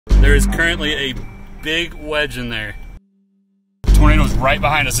There is currently a big wedge in there. The tornado is right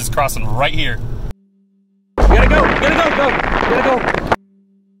behind us. It's crossing right here. You gotta go, you gotta go, go, you gotta go.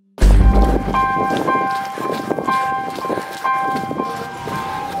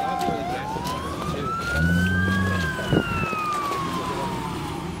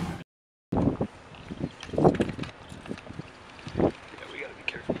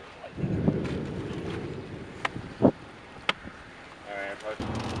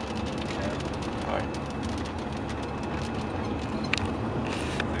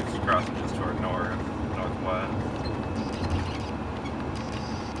 Crossing just toward northwest.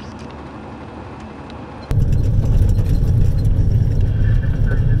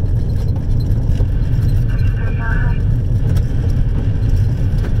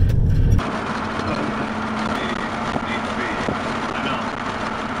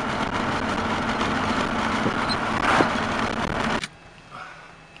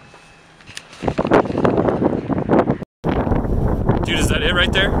 Dude, is that it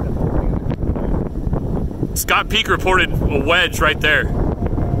right there? Scott Peak reported a wedge right there.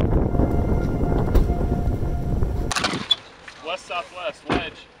 West-southwest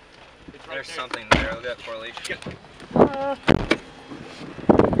wedge. It's right There's there. something there. Look at that correlation.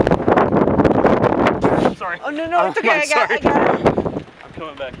 Sorry. Oh no, it's okay. I got it. I'm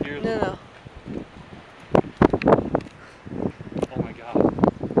coming back here. No. Oh my god.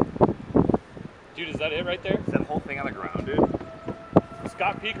 Dude, is that it right there? Is that whole thing on the ground, dude?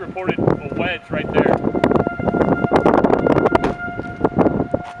 Scott Peak reported a wedge right there.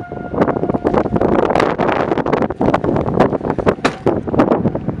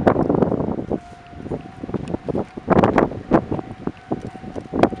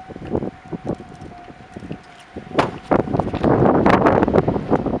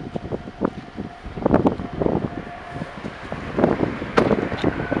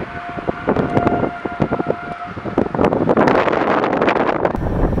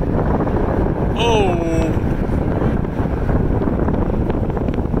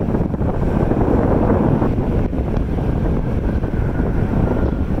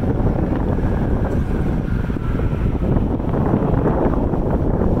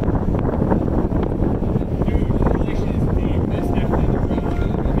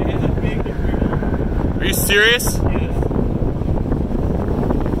 Are you serious? Yes.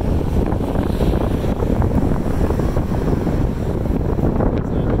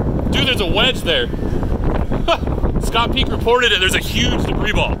 Dude, there's a wedge there. Scott Peak reported it. There's a huge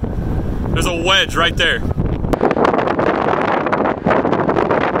debris ball. There's a wedge right there.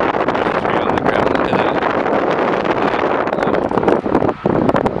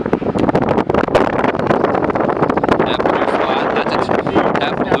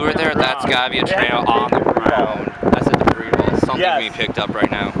 That's gotta be a trail on the ground. That's a debris ball. Something we picked up right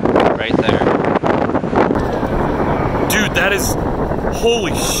now. Right there. Dude, that is...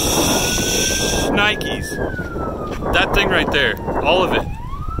 Holy Nikes. That thing right there. All of it.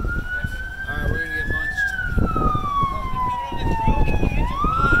 Alright, we're gonna get munched.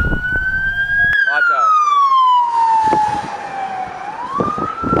 Watch out.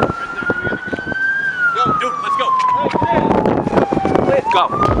 Go, dude, let's go. Go.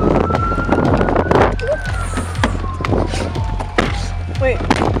 Wait.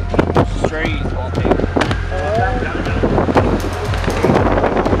 Straight.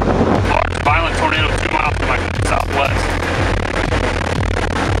 Violent tornado 2 miles to my southwest.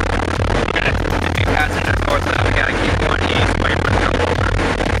 Okay. If you pass it north, we gotta keep going east while you're putting up over.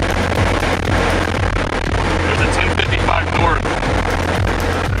 There's a 1055 north.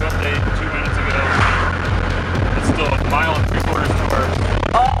 New update 2 minutes ago. It's still a mile and 3/4 north.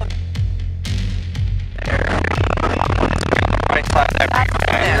 Oh. Right side there.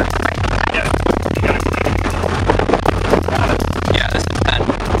 There. Yeah. You gotta Yeah, this is 10.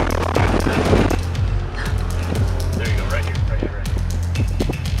 There you go, right here, right here, right here.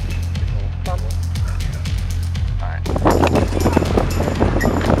 Alright.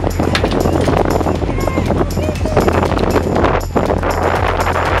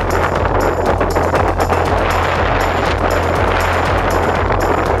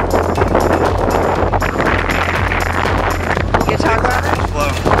 You talk about it? Slow.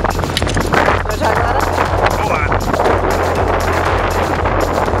 Want to talk about it? Go on.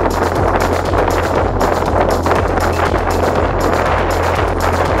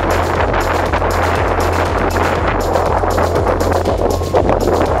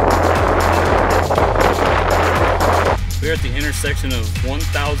 We're at the intersection of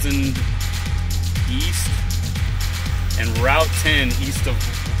 1000 East and Route 10 east of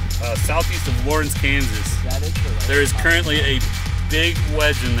southeast of Lawrence, Kansas. That is correct. There is currently a big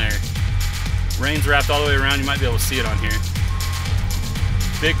wedge in there. Rain's wrapped all the way around. You might be able to see it on here.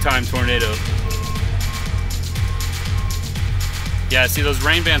 Big time tornado. Yeah, see those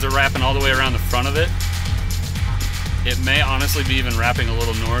rain bands are wrapping all the way around the front of it. It may honestly be even wrapping a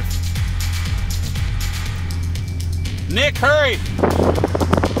little north. Nick, hurry!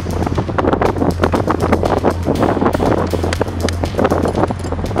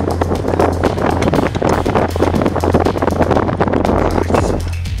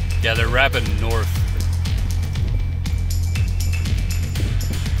 Yeah, they're wrapping north.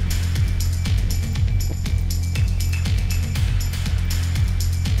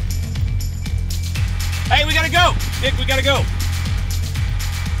 Hey, we gotta go! Nick, we gotta go!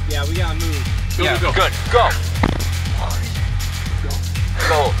 Yeah, we gotta move. Go, Yeah, go, go. good. Go.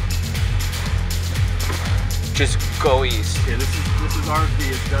 Go. Just go east. Yeah, this is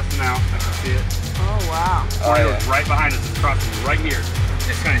RFD. It's dusting out. I can see it. Oh, wow. Tornado's right behind us. It's crossing right here.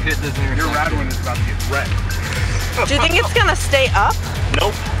 It's gonna hit this intersection. Your rad one is about to get wrecked. Do you think it's gonna stay up?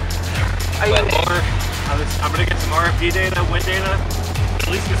 Nope. Are you? I'm gonna get some RFD data, wind data. At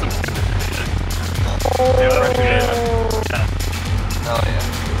least get some temperature data. Yeah, Oh yeah.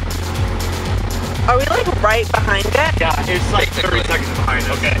 Are we like right behind it? yeah, it's like 30 Basically. seconds behind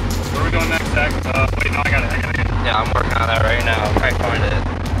us. Okay, where are we going next, Zach? Wait, no, I got it. Yeah, I'm working on that right now. Try to find it.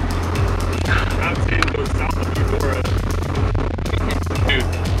 I'm saying it goes south of Eudora. Dude.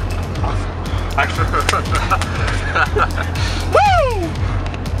 Woo!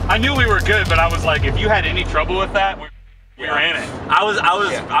 I knew we were good, but I was like, if you had any trouble with that, we were in it. I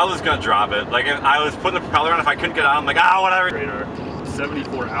was gonna drop it. Like if I was putting the propeller on, if I couldn't get on, I'm like, whatever. Radar,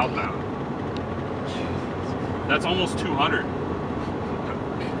 74 outbound. That's almost 200.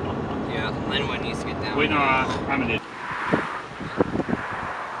 Yeah, Linwood needs to get down. Wait, no, I'm an idiot.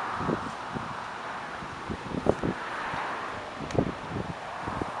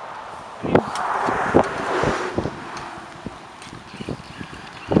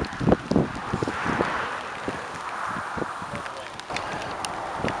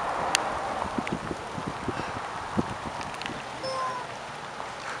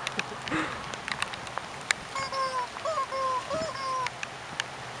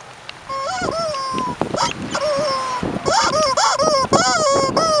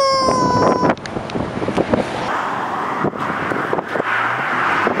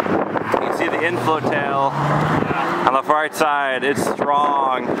 Inflow tail on the right side. It's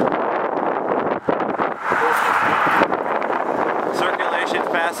strong. Circulation's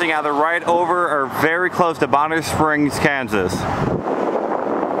passing either right over or very close to Bonner Springs, Kansas.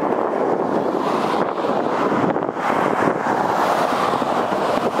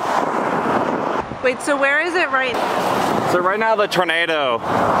 Wait, so where is it right now? So right now the tornado,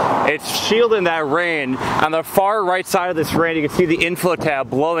 it's shielding that rain. On the far right side of this rain, you can see the inflow tab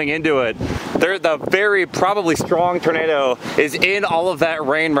blowing into it. The very probably strong tornado is in all of that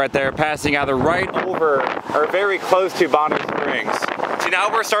rain right there, passing either right over or very close to Bonner Springs. See,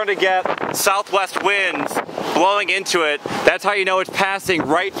 now we're starting to get southwest winds blowing into it. That's how you know it's passing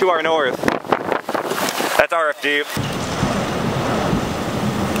right to our north. That's RFD.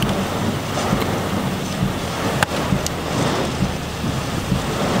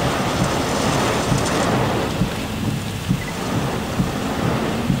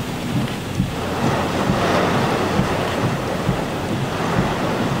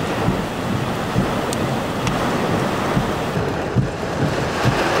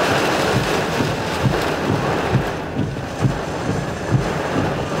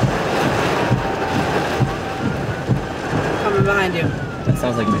 Behind you. That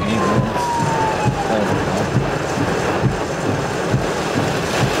sounds like an ambulance.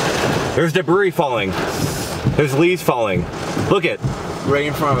 There's debris falling. There's leaves falling. Look it. Right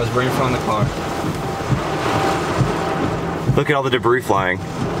in front of us, right in front of the car. Look at all the debris flying.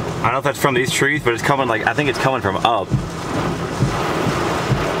 I don't know if that's from these trees, but it's coming like, I think it's coming from up.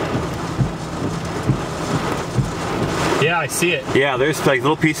 Yeah, I see it. Yeah, there's like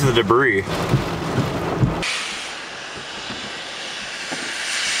little pieces of debris.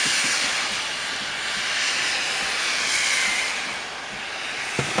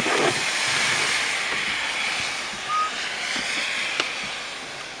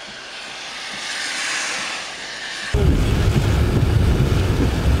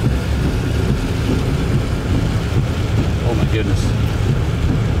 Oh my goodness.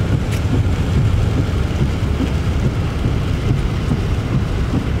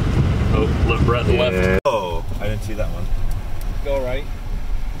 Oh, look, right to the left. Oh, I didn't see that one. Go right.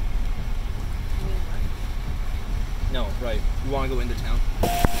 No, right. You want to go into town?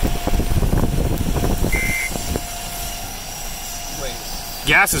 Wait.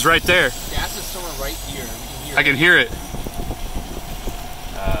 Gas is right there. Gas is somewhere right here. I can hear it.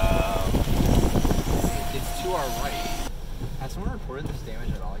 It's to our right. Has someone reported this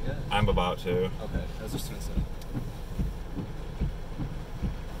damage at all yet? I'm about to. Okay, I was just gonna say.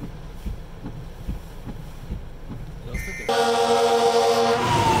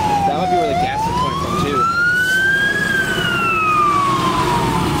 That might be where the gas is coming from too.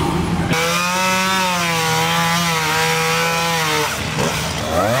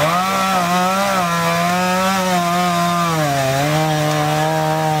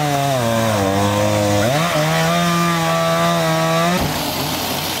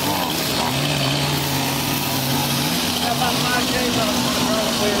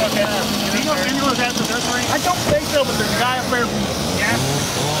 I don't think so, but there's a guy up there. Yeah.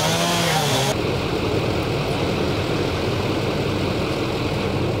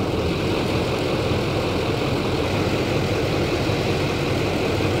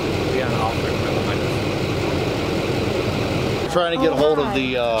 Trying to get a hold of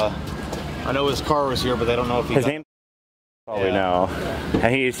the, I know his car was here, but they don't know if he... His name? Probably no.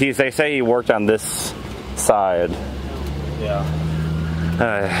 And they say he worked on this side. Yeah.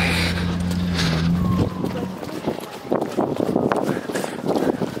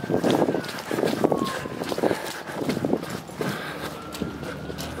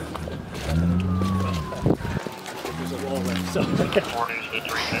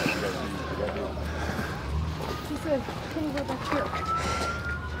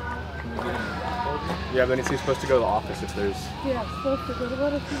 Yeah, then he's supposed to go to the office if there's... Yeah, supposed to go to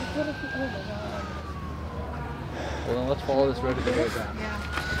what if he, oh my god. Well, then let's follow this road to the way down. Yeah.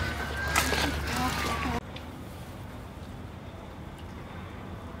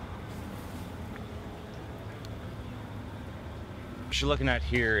 What you're looking at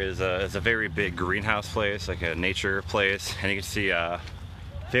here is a very big greenhouse place, like a nature place, and you can see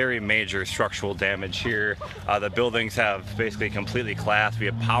very major structural damage here. The buildings have basically completely collapsed. We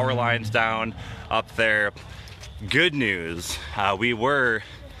have power lines down up there. Good news,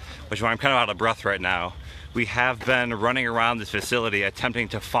 which I'm kind of out of breath right now, we have been running around this facility attempting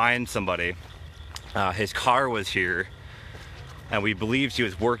to find somebody. His car was here, and we believed he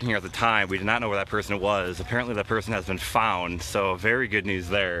was working here at the time. We did not know where that person was. Apparently that person has been found, so very good news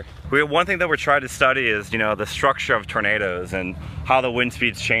there. One thing that we're trying to study is, you know, the structure of tornadoes and how the wind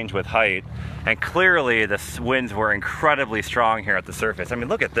speeds change with height. And clearly the winds were incredibly strong here at the surface. I mean,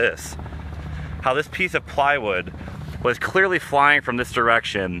 look at this. How this piece of plywood was clearly flying from this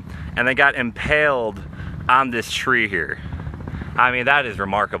direction and then got impaled on this tree here. I mean, that is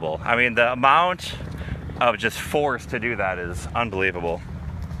remarkable. I mean, the amount of just force to do that is unbelievable.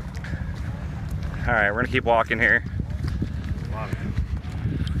 All right, we're gonna keep walking here.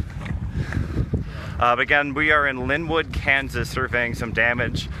 But again, we are in Linwood, Kansas, surveying some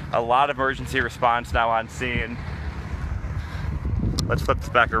damage. A lot of emergency response now on scene. Let's flip this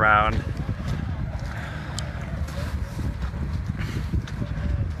back around.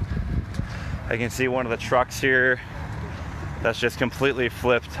 I can see one of the trucks here that's just completely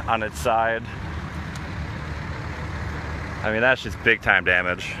flipped on its side. I mean, that's just big time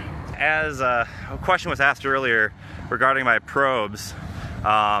damage. As a question was asked earlier regarding my probes,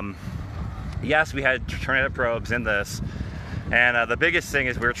 yes, we had tornado probes in this, and the biggest thing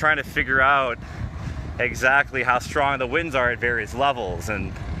is we were trying to figure out exactly how strong the winds are at various levels,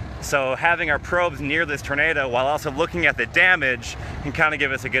 and so having our probes near this tornado while also looking at the damage can kind of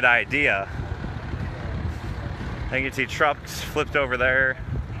give us a good idea. And you can see trucks flipped over there.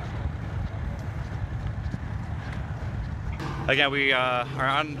 Again, we are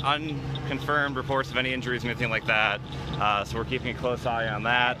unconfirmed reports of any injuries or anything like that, so we're keeping a close eye on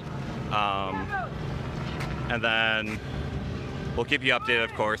that. And then we'll keep you updated,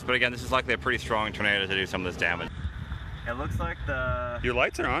 of course. But again, this is likely a pretty strong tornado to do some of this damage. It looks like Your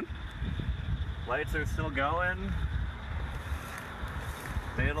lights are on. lights are still going.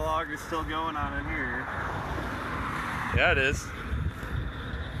 Data log is still going on in here. Yeah, it is.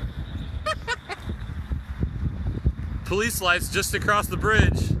 Police lights just across the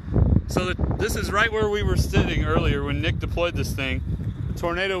bridge. So this is right where we were sitting earlier when Nick deployed this thing. The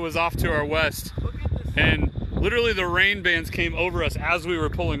tornado was off to our west, and literally the rain bands came over us as we were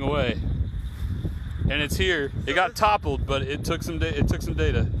pulling away. And it's here. It got toppled, but it took some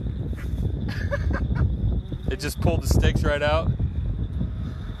data. It just pulled the stakes right out.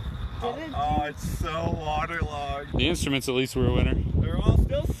 Oh, it's so waterlogged. The instruments at least were a winner. They're all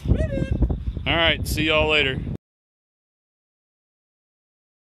still spinning. All right, see y'all later.